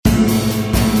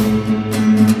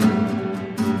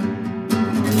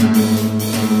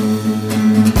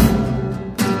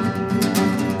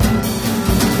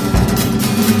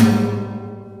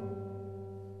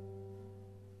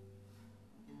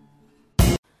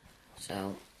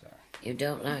So, you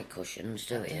don't like cushions,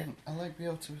 do you? I like being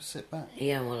able to sit back.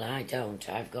 Yeah, well, I don't.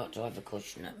 I've got to have a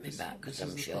cushion at my back because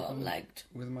I'm short-legged.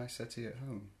 With my settee at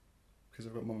home, because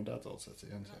I've got mum and dad's old settee,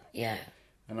 haven't I? Yeah.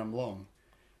 And I'm long,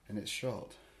 and it's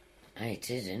short. It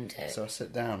is, isn't it? So I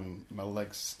sit down, my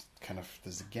legs kind of,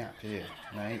 there's a gap here,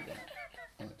 and I hate that.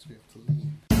 I like to be able to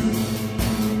lean.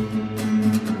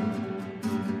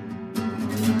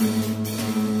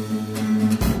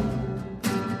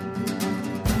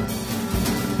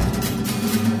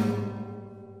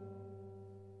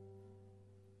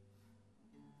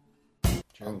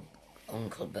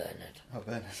 Uncle Bernard. Oh,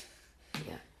 Bernard.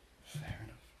 Yeah. Fair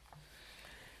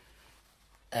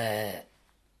enough.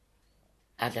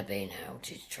 Had I been out,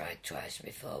 he'd tried twice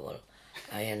before. Well,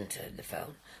 I entered the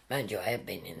phone. Mind you, I had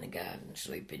been in the garden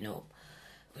sweeping up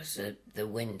because the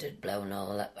wind had blown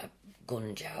all that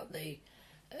gunge out the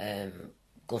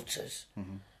gutters.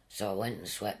 Mm-hmm. So I went and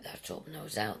swept that up, and I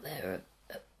was out there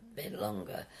a bit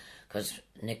longer because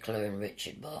Nicola and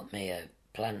Richard bought me a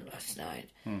plant last night.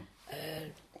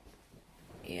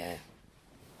 Yeah.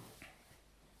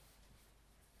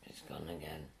 It's gone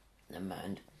again. Never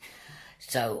mind.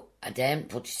 So I didn't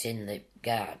put it in the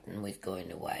garden with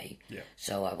going away. Yeah.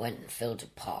 So I went and filled a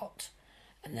pot,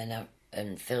 and then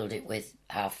half filled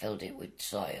it with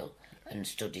soil, and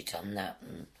stood it on that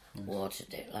and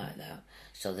watered it like that,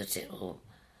 so that it'll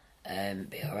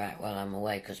be all right while I'm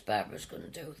away. Because Barbara's going to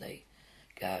do the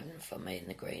garden for me in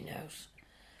the greenhouse,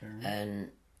 and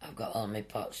I've got all my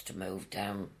pots to move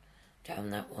down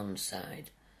that one side.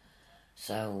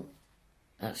 So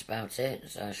that's about it.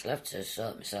 So I shall have to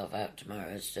sort myself out tomorrow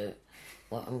as to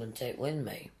what I'm going to take with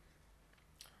me.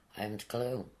 I haven't a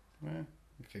clue. Yeah,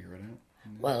 you figure it out.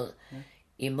 Well,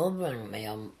 your mum rang me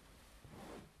on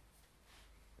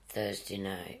Thursday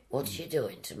night. What's you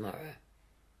doing tomorrow?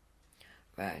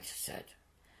 Right, I said,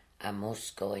 I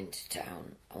must go into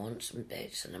town. I want some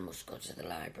bits and I must go to the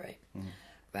library.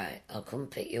 Right, I'll come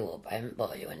pick you up. I haven't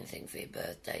bought you anything for your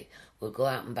birthday. We'll go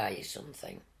out and buy you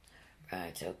something.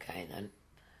 Right, okay then.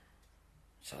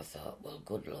 So I thought, well,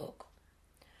 good luck.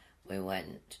 We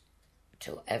went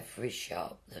to every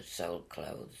shop that sold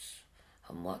clothes.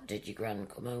 And what did your gran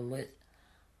come home with?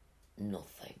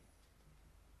 Nothing.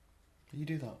 You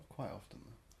do that quite often,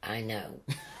 though. I know.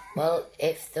 Well,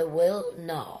 if they will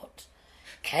not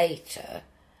cater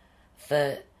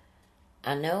for...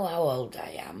 I know how old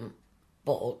I am,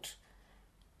 but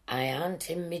I aren't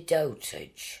in my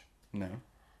dotage. No.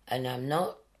 And I'm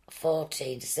not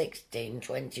 14, 16,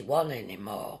 21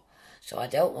 anymore. So I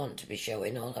don't want to be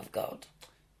showing all I've got.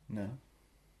 No.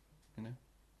 You know,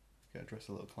 you gotta dress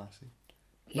a little classy.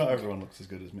 Not everyone looks as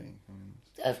good as me. I mean,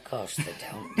 of course they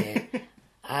don't, dear.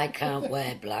 I can't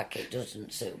wear black, it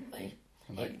doesn't suit me.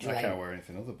 I can't wear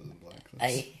anything other than black.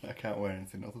 I can't wear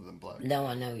anything other than black. No,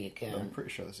 I know you can't. I'm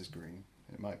pretty sure this is green.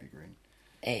 It might be green.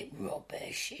 It's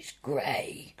rubbish. It's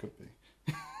grey. Could be.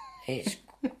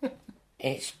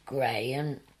 It's grey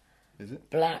and... Is it?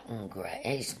 Black and grey.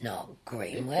 It's not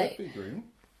green. It could be green.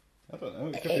 I don't know.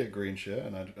 It could be a green shirt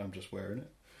and I'm just wearing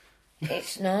it.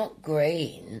 It's not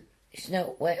green. It's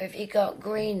not... Where have you got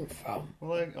green from?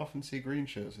 Well, I often see green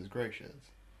shirts as grey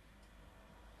shirts.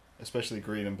 Especially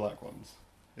green and black ones,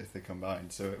 if they combine.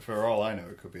 So for all I know,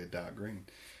 it could be a dark green.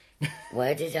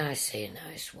 Where did I see a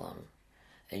nice one?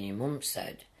 And your mum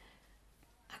said,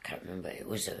 I can't remember, it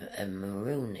was a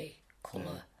maroony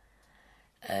colour.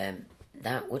 Yeah.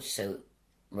 That would suit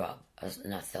Rob.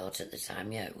 And I thought at the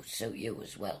time, yeah, it would suit you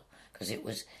as well. Because it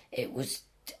was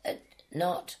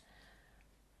not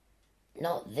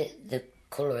the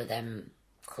colour of them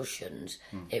cushions.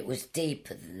 It was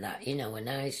deeper than that. You know, a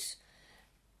nice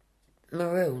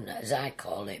maroon, as I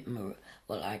call it.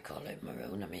 Well, I call it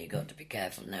maroon. I mean, you've got to be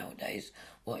careful nowadays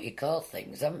what you call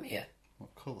things, haven't you?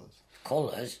 What colours?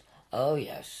 Colours? Oh,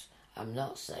 yes. I'm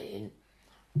not saying...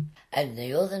 And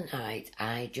the other night,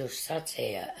 I just sat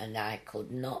here and I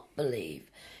could not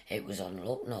believe it was on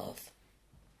Look North.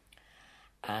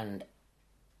 And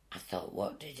I thought,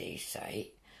 what did he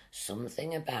say?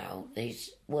 Something about, these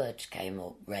words came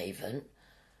up, raven,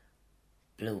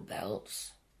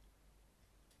 bluebells,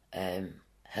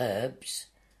 herbs,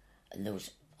 and there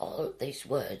was all these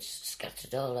words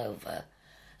scattered all over,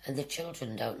 and the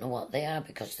children don't know what they are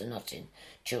because they're not in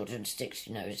children's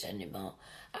dictionaries anymore.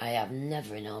 I have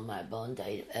never in all my born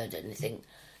day heard anything.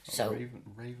 So raven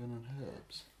and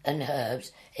herbs. And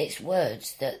herbs, it's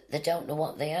words that they don't know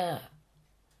what they are.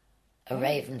 A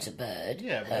raven's a bird.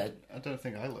 Yeah, but I don't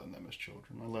think I learned them as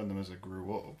children. I learned them as I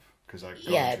grew up because I.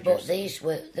 Yeah, but these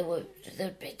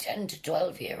they'd be 10 to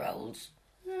 12-year-olds.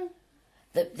 Yeah.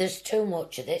 There's too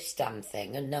much of this damn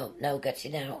thing, and no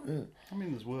getting out and. I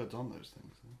mean, there's words on those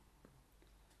things. Though.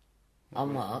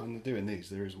 On what? When they're doing these,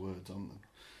 there is words on them.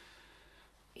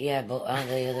 Yeah, but are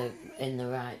they in the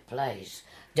right place?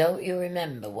 Don't you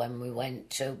remember when we went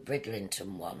to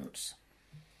Bridlington once,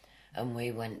 and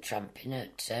we went tramping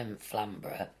at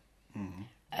Flamborough,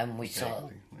 and we saw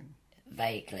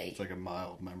vaguely. It's like a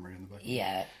mild memory in the back.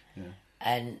 Yeah. Yeah.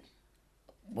 And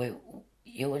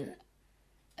you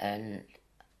and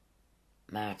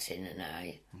Martin and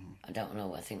I don't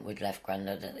know, I think we'd left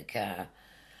Grandad at the car,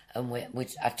 and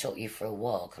I took you for a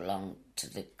walk along to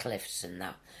the cliffs and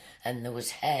that, and there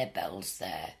was harebells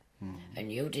there,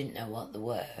 and you didn't know what they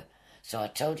were, so I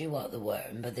told you what they were,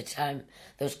 and by the time,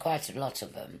 there was quite a lot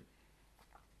of them,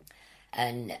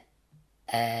 and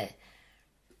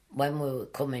when we were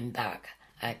coming back,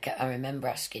 I remember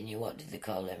asking you what did they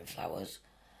call them flowers,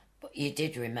 but you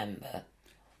did remember.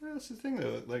 Yeah, that's the thing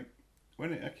though, like,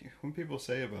 when people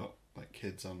say about like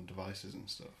kids on devices and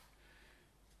stuff,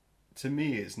 to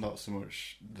me it's not so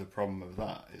much the problem of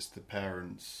that, it's the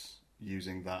parents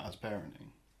using that as parenting.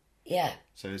 Yeah.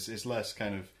 So it's less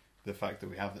kind of the fact that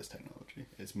we have this technology.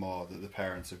 It's more that the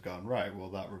parents have gone, right, well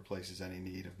that replaces any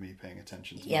need of me paying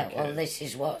attention to my kid. Well, this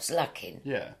is what's lacking.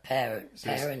 Yeah.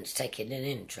 Parents taking an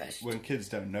interest. When kids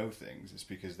don't know things, it's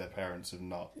because their parents have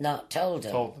not told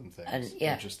them things.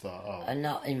 And just thought, and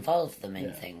not involved them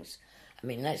in things. I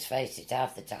mean, let's face it,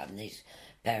 half the time these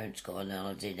parents go on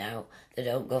holiday now, they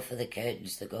don't go for the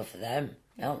kids, they go for them,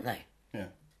 don't they? Yeah.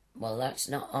 Well, that's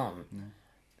not on.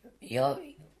 No.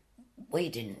 We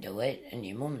didn't do it, and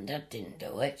your mum and dad didn't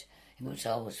do it. It was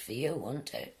always for you,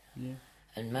 wasn't it? Yeah.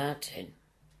 And Martin.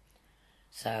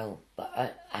 So, but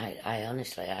I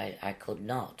honestly, I could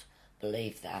not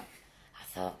believe that. I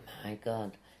thought, my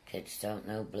God, kids don't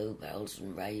know bluebells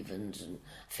and ravens and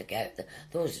forget that.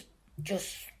 Those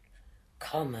just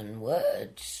common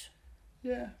words.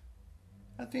 Yeah.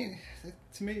 I think,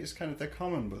 to me, it's kind of, they're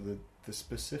common, but they're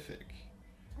specific.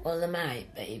 Well, they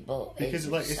might be, but because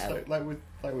it's like with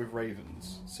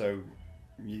ravens. So,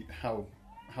 how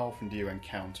often do you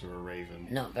encounter a raven?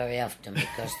 Not very often,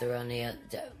 because they're only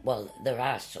there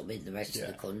are some in the rest of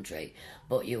the country,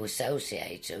 but you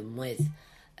associate them with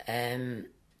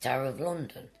Tower of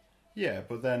London. Yeah,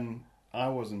 but then I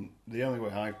wasn't. The only way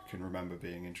I can remember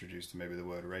being introduced to maybe the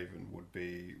word raven would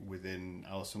be within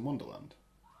Alice in Wonderland.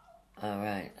 All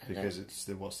right. Because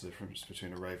what's the difference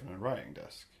between a raven and a writing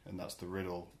desk? And that's the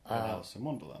riddle in Alice in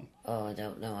Wonderland. Oh, I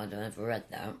don't know. I've never read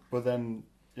that. But then,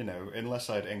 unless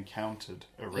I'd encountered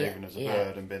a raven as a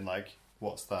bird and been like,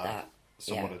 what's that?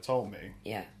 Someone had told me.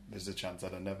 Yeah. There's a chance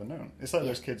I'd have never known. It's like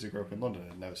those kids who grew up in London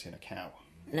and had never seen a cow.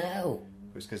 No.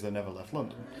 It's because they never left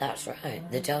London. That's right.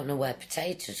 They don't know where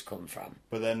potatoes come from.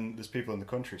 But then there's people in the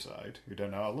countryside who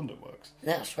don't know how London works.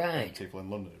 That's right. And people in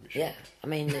London would be shocked. Yeah. I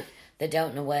mean, they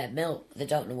don't know where milk. They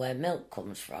don't know where milk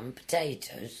comes from.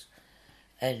 Potatoes,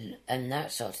 and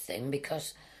that sort of thing,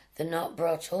 because they're not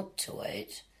brought up to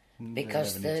it.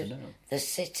 Because the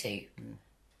city,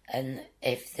 and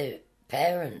if the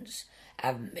parents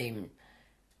haven't been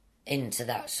into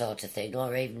that sort of thing,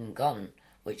 or even gone,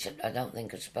 which I don't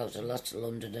think, I suppose a lot of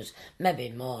Londoners, maybe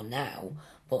more now,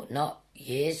 but not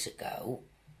years ago,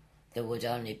 there would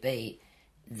only be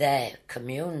their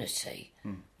community,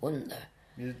 wouldn't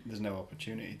there? There's no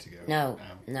opportunity to go No,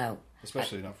 out. no.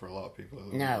 Especially not for a lot of people.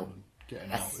 No.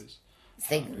 Getting out is... I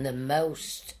think the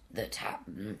most that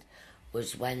happened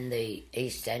was when the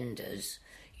East Enders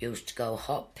used to go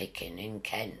hop picking in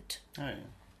Kent. Oh,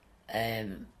 yeah.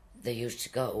 They used to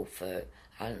go for,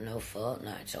 I don't know,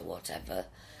 fortnights or whatever,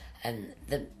 and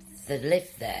they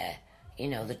lived there.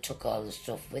 They took all the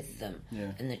stuff with them,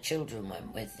 and the children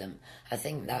went with them. I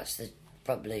think that's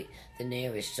probably the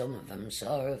nearest some of them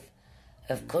saw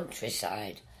of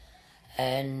countryside,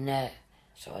 and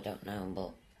so I don't know,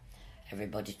 but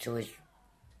everybody to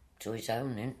his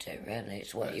own, isn't it? Really,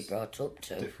 it's what you're brought up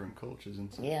to. Different cultures,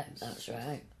 isn't it? Yeah, that's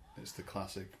right. It's the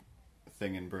classic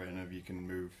thing in Britain of you can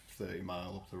move 30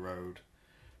 mile up the road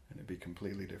and it'd be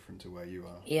completely different to where you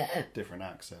are. Yeah. Different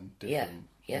accent,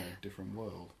 different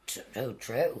world. Too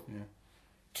true. Yeah.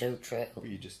 Too true. But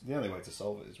the only way to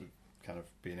solve it is with kind of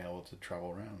being able to travel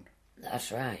around.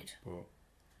 That's right. But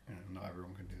not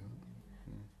everyone can do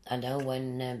that. I know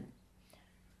when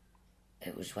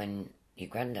it was when your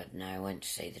granddad and I went to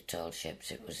see the tall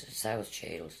ships, it was the South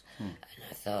Shields, and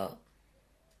I thought,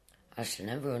 I shall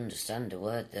never understand a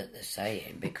word that they're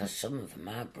saying, because some of them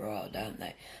are broad, aren't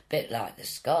they? Bit like the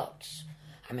Scots.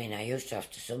 I mean, I used to have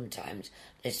to sometimes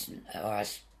listen, or I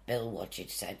spill what he'd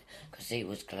said, because he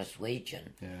was Glaswegian.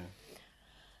 Yeah.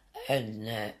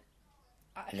 And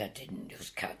I didn't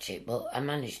just catch it, but I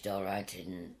managed all right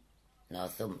in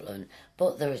Northumberland.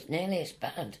 But they're nearly as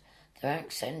bad. Their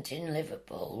accent in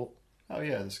Liverpool. Oh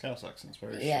yeah, the Scouse accent's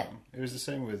very Yeah. strong. It was the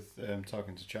same with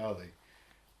talking to Charlie.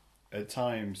 At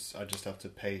times, I just have to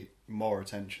pay more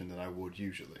attention than I would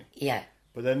usually. Yeah.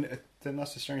 But then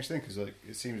that's the strange thing, because like,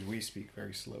 it seems we speak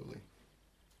very slowly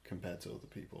compared to other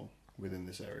people within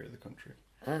this area of the country.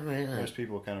 Oh, really? Most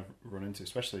people kind of run into,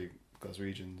 especially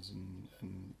Glaswegians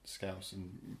and Scouse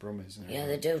and Brummies. And Yeah,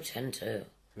 they do tend to.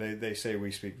 They say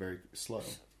we speak very slow.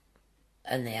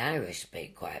 And the Irish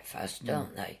speak quite fast,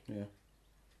 don't they? Yeah.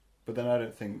 But then I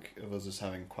don't think of us as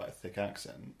having quite a thick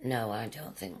accent. No, I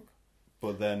don't think.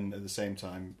 But then at the same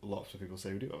time, lots of people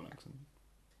say we do have an accent.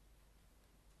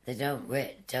 They don't.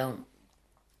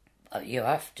 You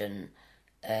often,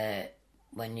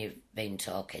 when you've been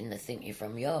talking, they think you're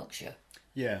from Yorkshire.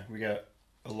 Yeah, we get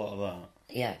a lot of that.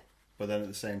 Yeah. But then at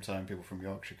the same time, people from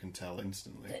Yorkshire can tell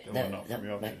instantly that we're not from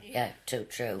Yorkshire. Yeah, too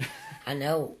true. I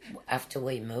know after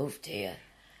we moved here,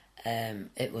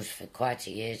 it was for quite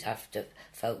a years after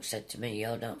folks said to me,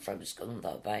 "You're not from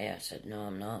Scunthorpe, are you?" I said, "No,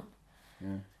 I'm not."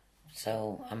 Yeah.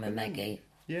 So I'm a Maggie.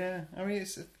 Yeah, I mean,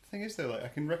 the thing is though, like I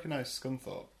can recognise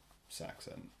Scunthorpe's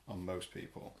accent on most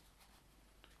people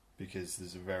because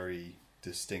there's a very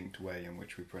distinct way in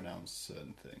which we pronounce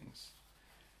certain things.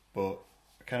 But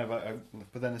kind of,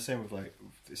 but then the same with like,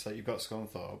 it's like you've got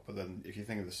Scunthorpe, but then if you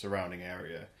think of the surrounding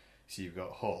area, so you've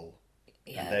got Hull,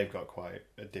 Yeah. and they've got quite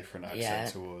a different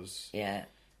accent to us. Yeah.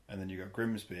 And then you've got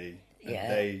Grimsby, and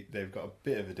Yeah. they've got a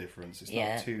bit of a difference. It's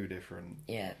Yeah. not too different.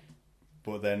 Yeah.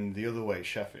 But then the other way,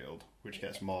 Sheffield, which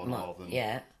gets more northern,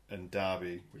 Yeah. and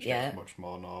Derby, which Yeah. gets much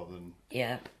more northern.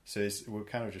 Yeah. So we're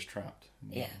kind of just trapped.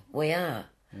 Yeah. We are.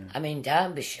 I mean,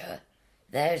 Derbyshire,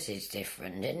 theirs is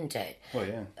different, isn't it? Well,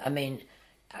 yeah. I mean,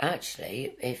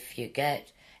 actually, if you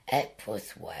get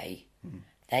Epworth Way,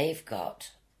 they've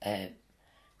got,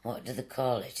 what do they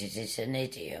call it? Is it an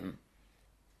idiom?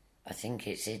 I think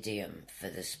it's idiom for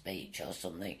the speech or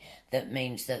something that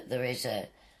means that there is a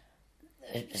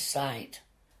slight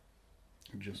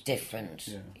Just difference,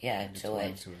 yeah, to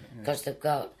it. yeah. Because they've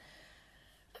got,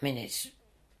 I mean, it's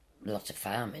a lot of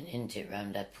farming, isn't it,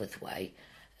 round Epworth Way?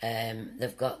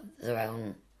 They've got their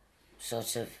own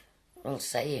sort of little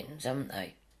sayings, haven't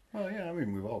they? Well, yeah. I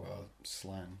mean, we've all got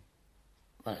slang.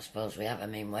 Well, I suppose we have. I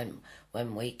mean,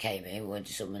 when we came here, when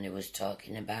somebody was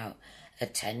talking about a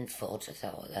 10-foot, I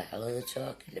thought, what the hell are they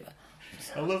talking about?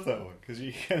 I love that one because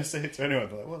you kind of say it to anyone,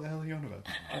 they're like, "What the hell are you on about?"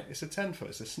 Like, it's a 10-foot.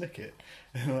 It's a snicket.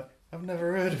 And I'm like, I've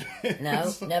never heard of it.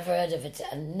 No, never heard of it.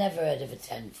 I never heard of a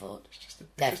 10-foot. It's just a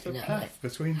Definitely. path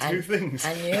between two things.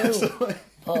 I knew,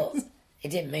 but it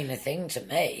didn't mean a thing to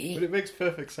me. But it makes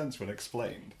perfect sense when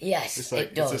explained. Yes, It's like,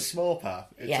 it does. it's a small path.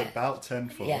 It's Yeah. about 10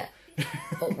 foot. Yeah,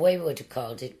 but we would have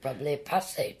called it probably a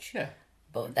passage. Yeah.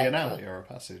 But It'd they be an call- alley or a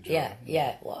passage. Yeah, or,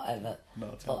 yeah, whatever.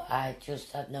 Not a 10. But I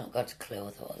just had not got a clue.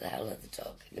 I thought, what the hell are they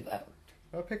talking about?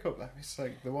 I pick up that. It's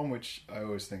like the one which I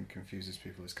always think confuses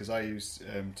people is because I use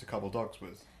to cobble dogs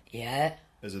with Yeah,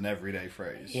 as an everyday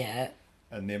phrase. yeah,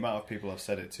 And the amount of people I've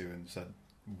said it to and said,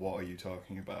 "What are you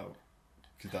talking about?"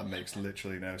 Because that makes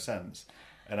literally no sense.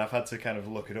 And I've had to kind of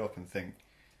look it up and think,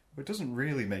 well, it doesn't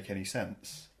really make any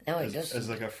sense. No, it as, doesn't. As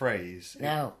like a phrase.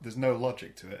 No. There's no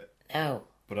logic to it. no.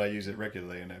 But I use it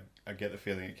regularly and I get the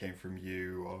feeling it came from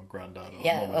you or Grandad or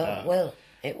Yeah, Mum and well, Dad.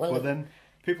 it will. But then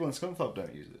people in Scunthorpe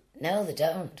don't use it. No, they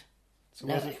don't. So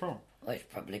No, where's it from? Well, it's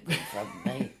probably come from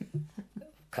me. A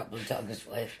couple of dogs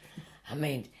with. I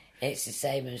mean, it's the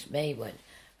same as me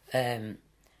when,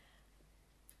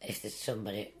 if there's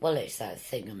somebody, well, it's that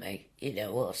thingamy,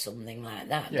 or something like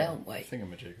that, Yeah, don't we?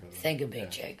 Thingamajig.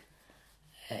 Thingamajig.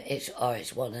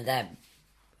 It's one of them.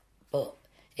 But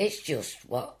it's just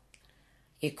what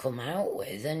you come out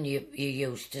with and you're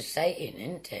used to saying,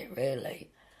 isn't it, really?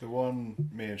 The one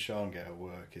me and Sean get at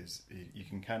work is you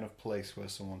can kind of place where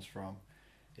someone's from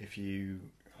if you,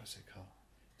 what's it called?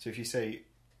 So if you say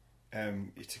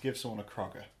to give someone a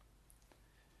crogger,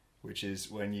 which is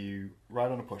when you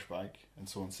ride on a push bike and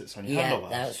someone sits on your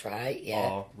handlebars. That's right, yeah.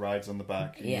 Or rides on the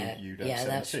back and you don't sit in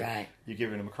that's the seat. right. You're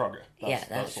giving them a crogger.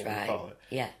 That's what right. we call it.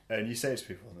 Yeah, And you say it to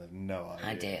people and they've no idea.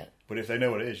 idea. But if they know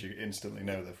what it is, you instantly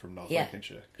know they're from North Yeah.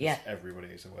 Lincolnshire. 'Cause Yeah. everybody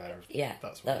is aware of yeah,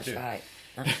 that's what they do. right.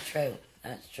 That's true.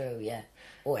 That's true, yeah.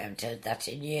 Oh, I haven't heard that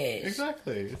in years.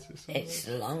 Exactly. It's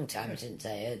a long time since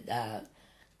I heard that.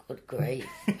 Good grief.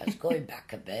 That's going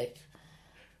back a bit.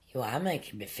 You are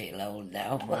making me feel old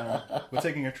now. We're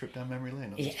taking a trip down memory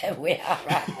lane. Yeah, we are,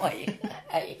 aren't we?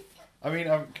 Hey. I mean,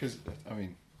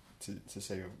 to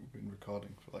say I've been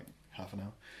recording for like half an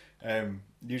hour.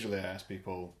 Usually I ask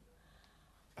people,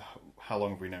 how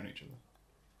long have we known each other?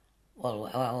 Well,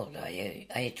 how old are you?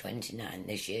 Are you 29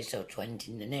 this year? So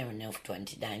 20, near enough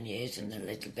 29 years and a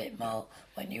little bit more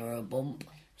when you were a bump.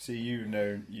 See,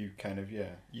 you kind of,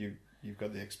 you've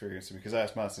got the experience because I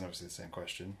asked Martin obviously the same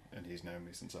question, and he's known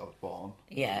me since I was born,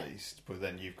 Yeah. at least. But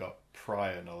then you've got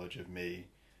prior knowledge of me,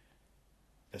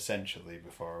 essentially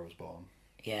before I was born,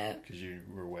 Yeah. because you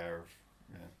were aware of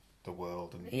the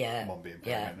world and Yeah. mum being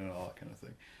pregnant and all that kind of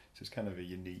thing. So it's kind of a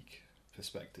unique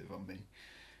perspective on me,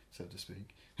 so to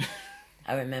speak.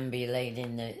 I remember you laying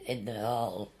in the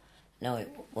hall. No, it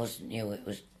wasn't you. It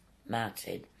was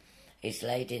Martin. He's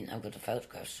laid in. I've got a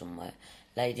photograph somewhere.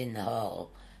 Laid in the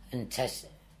hall, and Tess.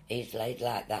 He's laid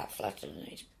like that, flat on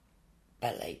his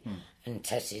belly, and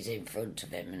Tess is in front of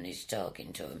him, and he's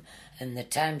talking to him. And the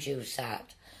times you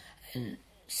sat and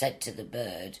said to the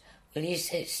bird, "Will you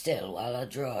sit still while I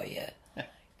draw you?"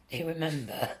 Do you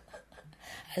remember?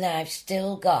 And I've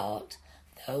still got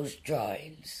those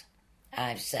drawings.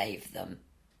 I've saved them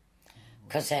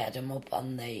because I had them up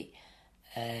on the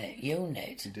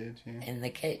unit You did, yeah. in the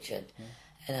kitchen.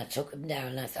 And I took them down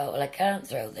and I thought, well, I can't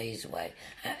throw these away.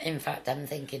 In fact, I'm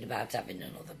thinking about having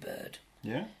another bird.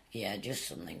 Yeah? Yeah, just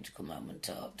something to come home and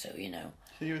talk to, you know.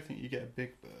 So you would think you get a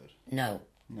big bird? No,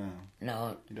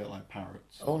 No. You don't like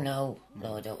parrots? oh no,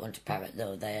 I don't want a parrot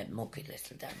though. They're mucky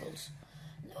little devils.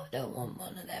 No, I don't want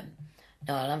one of them.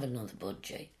 No, I'll have another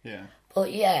budgie. Yeah.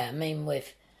 But yeah, I mean,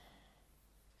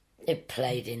 you've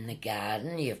played in the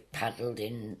garden, you've paddled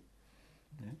in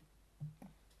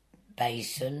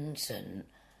basins, and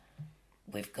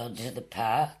we've gone to the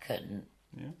park, and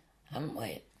haven't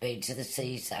we? Been to the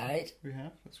seaside. We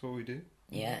have. That's what we do.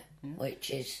 Yeah, which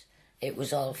is, it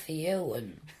was all for you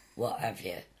and what have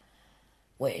you.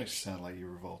 Makes it Which, sound like you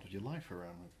revolved your life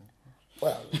around with it.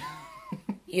 well,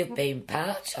 you've been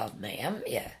part of me, haven't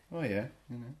you? Oh, yeah.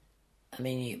 You know. I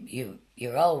mean, you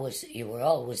were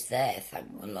always there,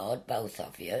 thank the Lord, both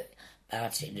of you,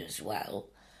 Martin as well.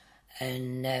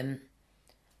 And,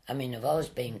 I mean, I've always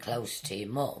been close to your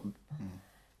mum.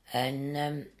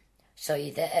 And, so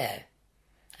you're there.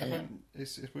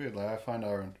 It's weird. Like, I find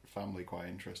our family quite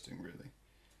interesting, really,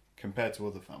 compared to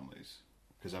other families.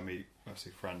 Because I meet,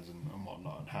 obviously, friends and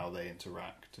whatnot, and how they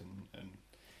interact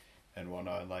and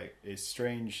whatnot. And, like, it's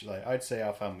strange. Like, I'd say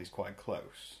our family's quite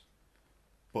close.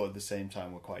 But at the same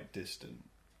time, we're quite distant.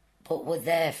 But we're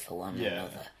there for one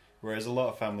another. Whereas a lot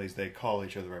of families, they call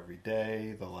each other every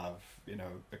day. They'll have,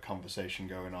 a conversation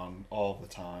going on all the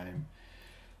time,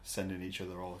 sending each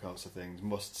other all sorts of things,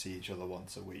 must see each other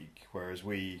once a week. Whereas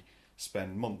we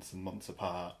spend months and months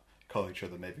apart, call each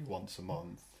other maybe once a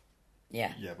month.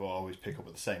 Yeah. Yeah, but always pick up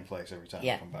at the same place every time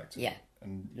we come back to it. Yeah.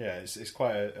 And yeah, it's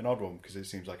quite an odd one because it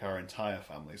seems like our entire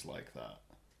family's like that.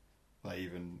 Like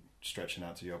even stretching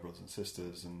out to your brothers and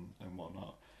sisters and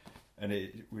whatnot. And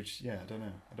I don't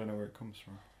know. I don't know where it comes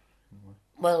from.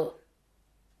 Well,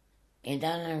 your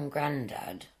dad and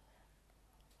granddad,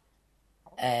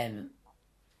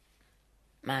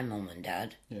 my mum and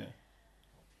dad,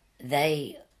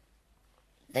 they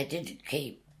did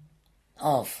keep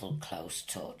awful close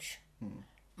touch.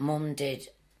 Mum did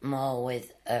more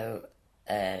with her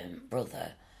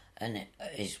brother and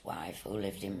his wife who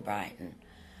lived in Brighton.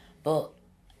 But,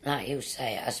 like you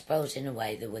say, I suppose in a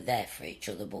way they were there for each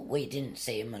other, but we didn't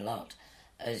see them a lot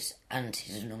as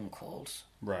aunties and uncles.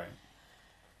 Right.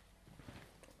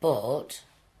 But,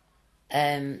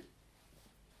 I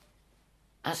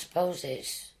suppose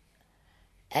it's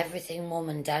everything Mum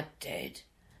and Dad did,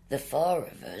 the four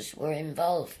of us were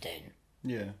involved in.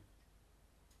 Yeah.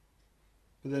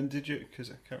 But then because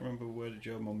I can't remember, where did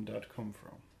your mum and dad come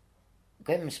from?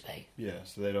 Grimsby. Yeah,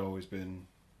 so they'd always been...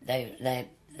 They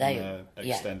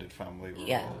extended family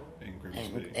were all in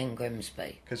Grimsby. In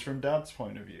Grimsby. Because from Dad's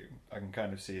point of view, I can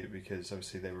kind of see it because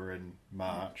obviously they were in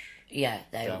March. Yeah,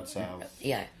 they down south.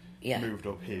 Yeah. Moved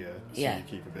up here, so you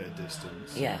keep a bit of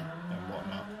distance. Yeah. And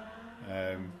whatnot.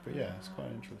 But yeah, it's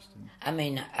quite interesting. I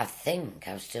mean, I think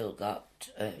I've still got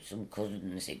some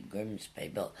cousins in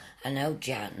Grimsby, but I know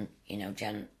Jan.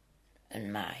 Jan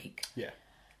and Mike. Yeah.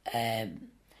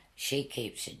 She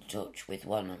keeps in touch with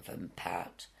one of them,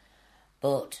 Pat.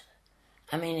 But,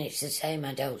 I mean, it's the same.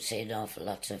 I don't see an awful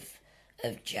lot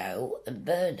of Joe and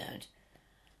Bernard.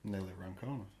 And they live around the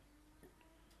corner.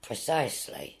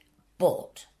 Precisely.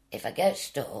 But, if I get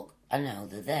stuck, I know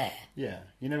they're there. Yeah.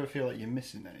 You never feel like you're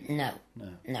missing anything.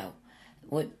 No.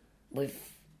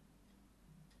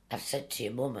 I've said to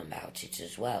your mum about it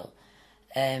as well.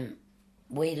 They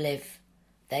live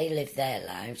their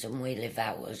lives and we live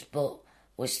ours, but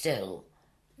we're still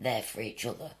there for each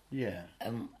other. Yeah.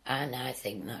 And I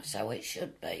think that's how it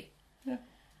should be. Yeah.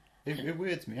 It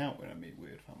weirds me out when I meet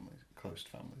weird families, close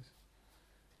families.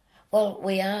 Well,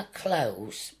 we are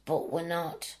close, but we're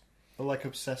not... But like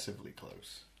obsessively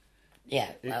close.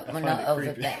 Yeah, I we're find not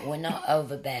it creepy. we're not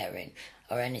overbearing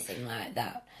or anything like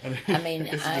that. And I mean,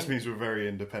 it just means we're very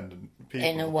independent people.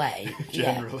 in a way,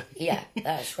 generally. Yeah,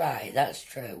 that's right, that's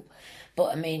true.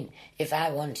 But I mean, if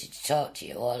I wanted to talk to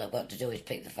you, all I've got to do is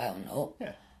pick the phone up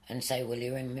Yeah. and say, "Will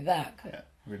you ring me back?" Yeah,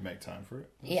 we'd make time for it.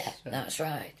 That's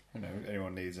right. You know,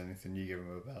 anyone needs anything, you give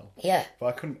them a bell. Yeah,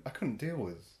 But I couldn't deal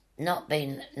with. not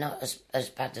as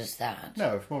bad as that.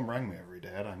 No, if Mum rang me every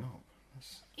day, I'd hang up.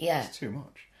 Yeah, It's too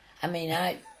much. I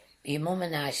mean, your mum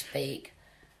and I speak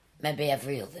maybe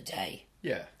every other day.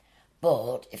 Yeah.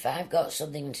 But if I've got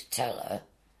something to tell her,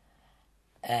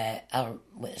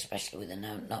 especially with her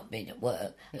now not being at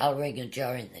work, I'll ring her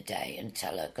during the day and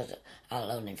tell her, because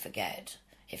I'll only forget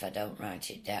if I don't write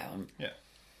it down. Yeah.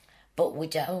 But we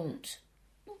don't.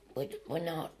 We're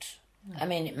not. I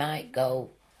mean, it might go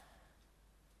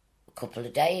a couple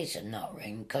of days and not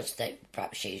ring because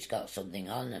perhaps she's got something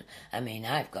on. And I mean,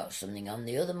 I've got something on.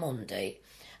 The other Monday,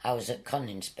 I was at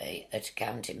Coningsby at a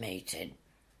county meeting.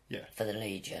 Yeah. For the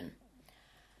Legion.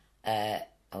 I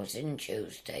was in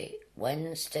Tuesday.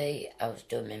 Wednesday, I was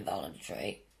doing my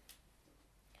voluntary.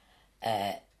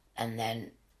 And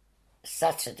then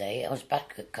Saturday, I was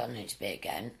back at Coningsby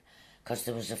again because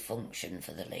there was a function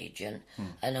for the Legion.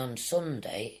 And on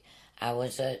Sunday, I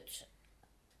was at...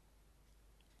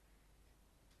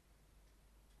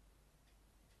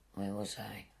 Where was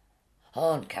I?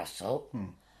 Horncastle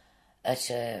at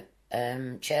a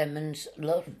chairman's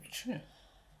lunch. Yeah.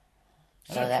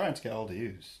 So I'm trying to get hold of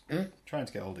yous. Trying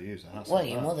to get hold of yous. Well,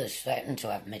 your mother's threatened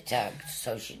to have me tagged,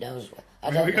 so she knows.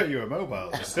 We got you a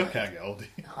mobile. I still can't get hold of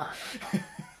you.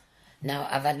 Now,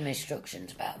 I've had my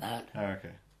instructions about that, Oh,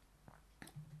 okay.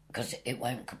 because it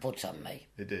went kaput on me.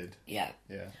 It did. Yeah.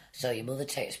 Yeah. So your mother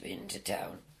takes me into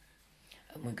town,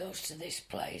 and we goes to this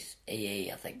place,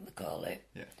 EE, I think they call it,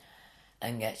 Yeah.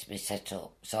 and gets me set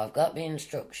up. So I've got my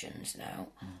instructions now.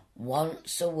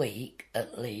 Once a week,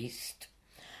 at least,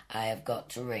 I have got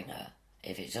to ring her.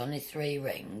 If it's only 3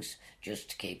 rings, just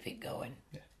to keep it going.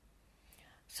 Yeah.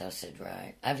 So I said,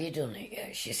 right, have you done it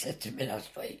yet? She said to me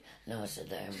last week. No, I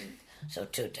said, so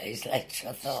 2 days later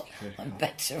I thought, I'd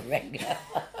better ring her.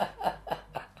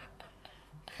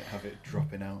 Have it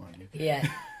dropping out on you. Yeah.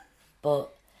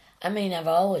 But, I mean, I've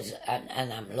always,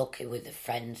 and I'm lucky with the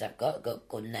friends I've got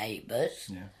good neighbours.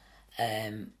 Yeah.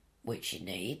 Which you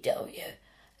need, don't you?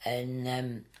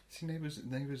 And, See, neighbours,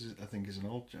 I think, is an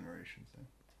old generation thing.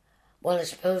 well, I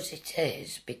suppose it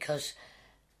is, because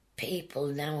people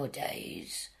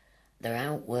nowadays, they're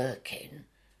out working.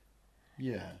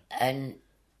 Yeah. And,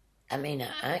 I mean,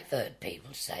 I've heard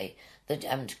people say they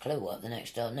haven't a clue what the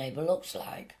next door neighbour looks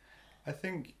like. I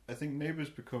think neighbours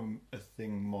become a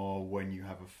thing more when you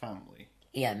have a family.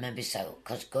 Yeah, maybe so,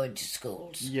 because going to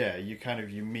schools. Yeah,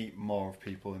 you meet more of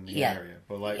people in the Yeah. area.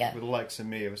 But with the likes of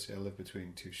me, obviously I live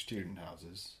between 2 student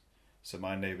houses, so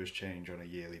my neighbours change on a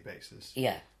yearly basis.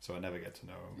 Yeah. So I never get to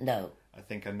know them. No. I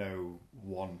think I know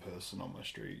one person on my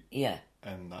street, Yeah.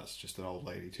 and that's just an old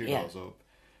lady 2 Yeah. doors up.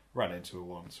 Ran into her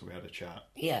once, so we had a chat.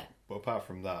 Yeah. But apart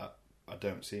from that, I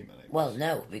don't see many. Well,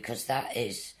 no, because that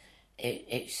is,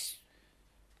 it's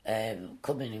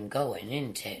coming and going,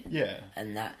 isn't it? Yeah.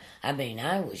 And that, I mean,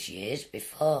 I was years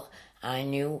before I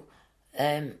knew,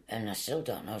 and I still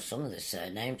don't know some of the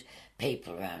surnames,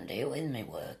 people around here with me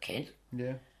working.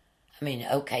 Yeah. I mean,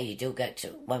 okay, you do get to,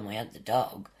 when we had the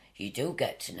dog, you do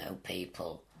get to know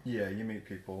people. Yeah, you meet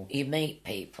people. You meet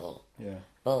people. Yeah.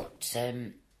 But,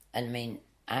 I mean,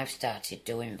 I've started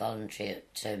doing voluntary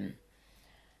at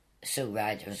Sue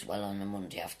Ryder as well on a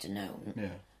Monday afternoon. Yeah.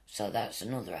 So that's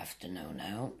another afternoon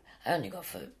out. I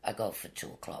go for 2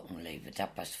 o'clock and leave at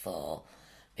 4:30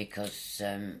 because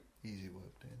Easy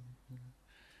work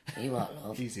day. you what,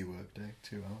 love? Easy work day,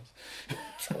 2 hours.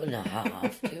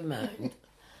 2.5, do you mind?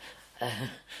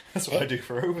 That's what I do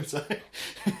for overtime.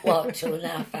 What,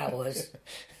 2.5 hours?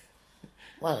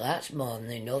 Well, that's more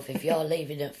than enough. If you're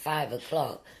leaving at 5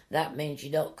 o'clock, that means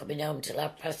you're not coming home till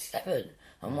 7:30.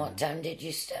 And what time did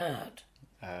you start?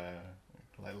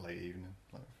 Like late evening,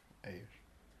 like 8.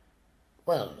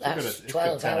 Well, that's It's a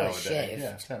 12-hour 10-hour day. shift.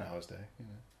 Yeah, 10 hours day. You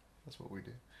know, that's what we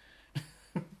do.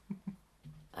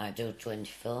 I do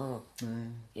 24.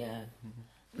 Yeah.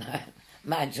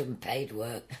 Mine's unpaid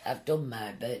work. I've done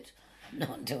my bit. I'm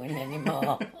not doing any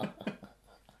more.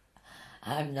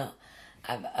 I'm not.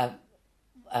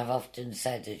 I've often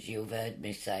said, as you've heard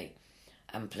me say,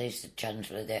 I'm pleased the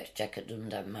Chancellor of the Exchequer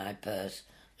doesn't have my purse.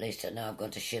 At least I know I've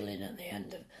got a shilling at the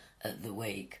end of the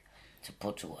week to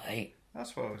put away.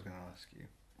 That's what I was going to ask you.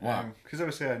 What? Because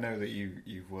obviously I know that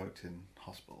you've worked in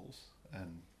hospitals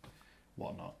and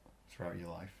whatnot throughout your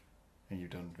life, and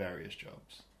you've done various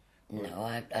jobs. No,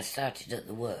 I started at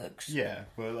the works. Yeah,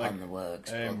 but like on the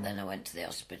works, but then I went to the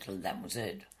hospital and that was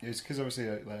it. It's because obviously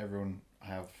like everyone I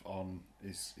have on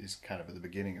is kind of at the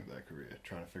beginning of their career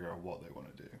trying to figure out what they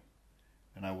want to do.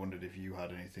 And I wondered if you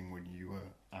had anything when you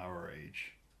were our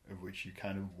age of which you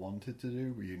kind of wanted to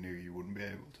do, but you knew you wouldn't be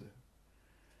able to.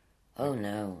 Oh,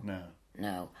 no.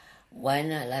 No.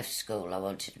 When I left school, I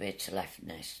wanted to be a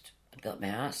telephonist. I'd got my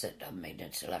heart set on being a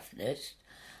telephonist,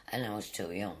 and I was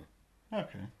too young.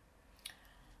 Okay.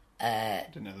 I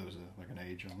didn't know there was an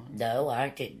age on that. No, I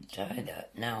didn't either.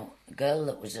 Now, a girl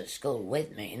that was at school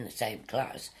with me in the same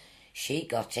class, she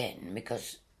got in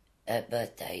because her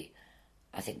birthday,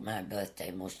 I think my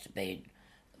birthday must have been,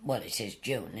 well, it is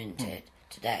June, isn't it,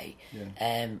 today?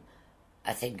 Yeah.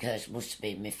 I think hers must have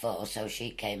been before, so she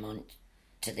came on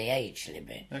to the age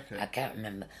limit. Okay. I can't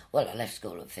remember. Well, I left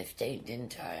school at 15,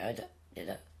 didn't I? Did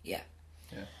I? Yeah.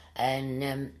 Yeah.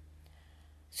 And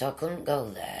so I couldn't go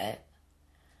there.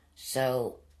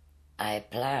 So I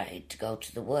applied to go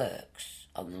to the works,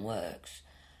 as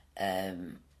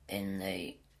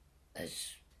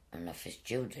an office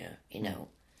junior, you know.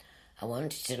 I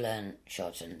wanted to learn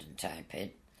shorthand and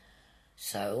typing,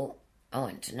 so I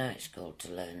went to night school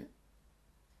to learn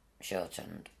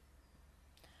shorthand.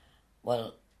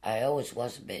 Well, I always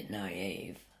was a bit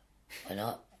naive, and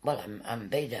I'm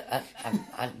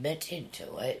admitting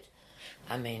to it.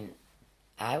 I mean,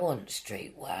 I wasn't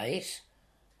streetwise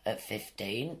at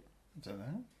 15. I don't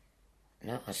know.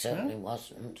 No, I certainly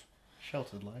wasn't.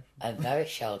 Sheltered life. A very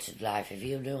sheltered life. If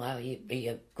you knew how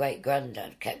your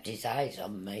great-granddad kept his eyes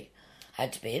on me, I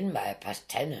had to be in by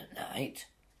 10:30 at night.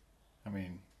 I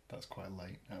mean, that's quite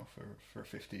late now for a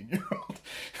 15-year-old.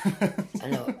 I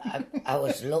know. I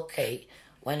was lucky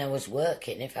when I was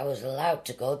working if I was allowed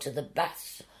to go to the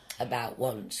baths about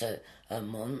once a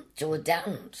month to a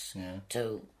dance. Yeah.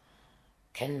 To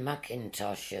Ken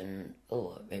McIntosh and...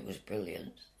 Oh, it was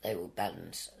brilliant. They were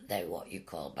bands. They were what you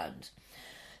call bands.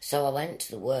 So I went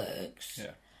to the works.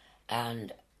 Yeah.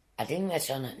 And I didn't get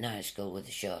on at night school with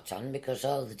the shorthand because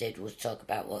all they did was talk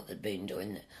about what they'd been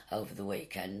doing over the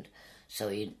weekend. So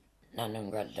Nan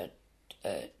and Granddad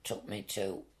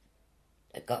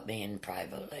got me in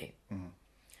privately. Mm-hmm.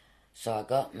 So I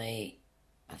got me,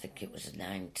 I think it was a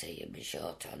 90 in my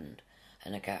shorthand,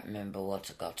 and I can't remember what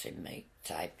I got in me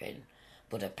typing,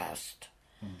 but I passed.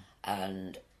 Mm.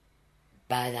 And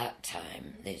by that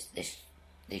time, these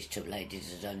two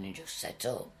ladies had only just set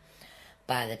up.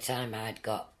 By the time I'd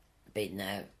been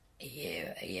there a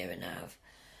year and a half,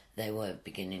 they were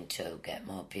beginning to get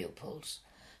more pupils,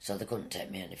 so they couldn't take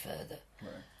me any further.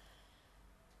 Right.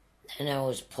 And I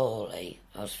was poorly.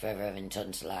 I was forever having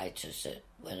tonsillitis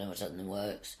when I was on the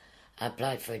works. I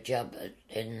applied for a job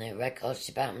in the records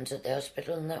department at the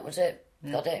hospital, and that was it.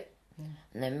 Yeah. Got it. Yeah.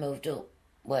 And then moved up,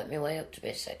 worked my way up to be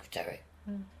a secretary.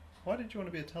 Yeah. Why did you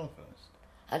want to be a telephonist?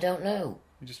 I don't know.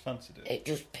 You just fancied it? It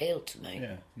just appealed to me.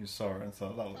 Yeah, you saw it and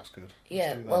thought, that looks good.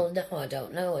 Yeah, well, no, I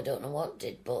don't know. I don't know what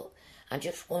did, but I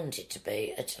just wanted to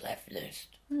be a telephonist.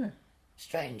 Yeah.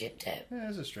 Strange, isn't it? Yeah,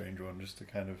 it's a strange one, just to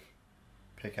kind of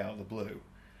pick out the blue.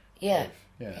 Yeah.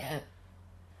 Yeah.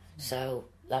 So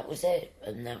that was it,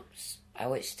 and that's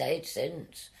how it stayed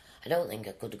since. I don't think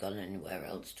I could have gone anywhere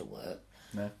else to work.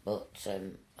 No. But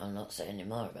I'll not say any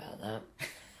more about that.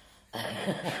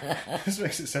 This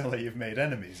makes it sound like you've made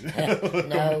enemies.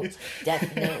 No,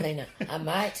 definitely not. I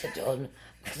might have done,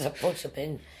 because I put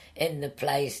them in the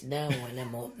place now when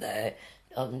I'm up there.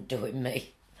 I'm doing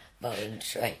me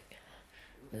voluntary.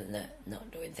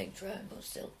 Not doing things right, but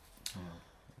still.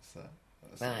 Oh,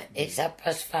 that's right, it's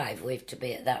 5:30. We have to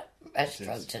be at that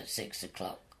restaurant at 6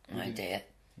 o'clock, my dear.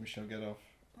 We shall get off.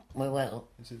 We will.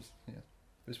 This is, yeah.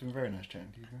 It's been very nice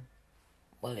chatting to you.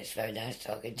 Well, it's very nice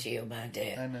talking to you, my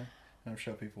dear. I know. I'm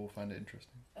sure people will find it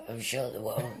interesting. I'm sure they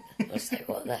won't. They'll say,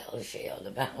 what the hell is she on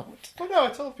about? Well, no, I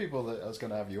told people that I was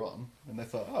going to have you on, and they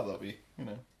thought, oh, that'll be,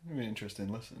 it'll be an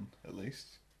interesting listen, at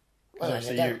least. Well,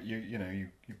 obviously,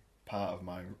 you're part of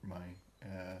my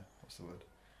what's the word?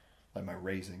 Like my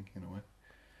raising, in a way.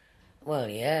 Well,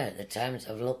 yeah, the times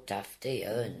I've looked after you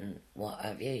and what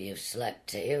have you, you've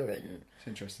slept here and... It's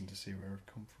interesting to see where I've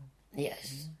come from.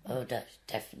 Yes, oh,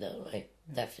 definitely.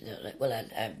 Well, I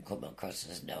haven't come across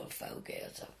as no fogey,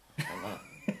 so...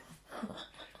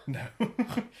 No,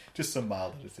 just some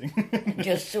mild editing.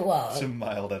 Just what? Some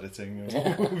mild editing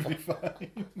will be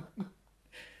fine.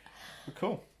 Well,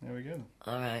 cool, there we go.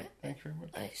 All right. Thank you very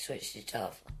much. I switched it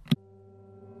off.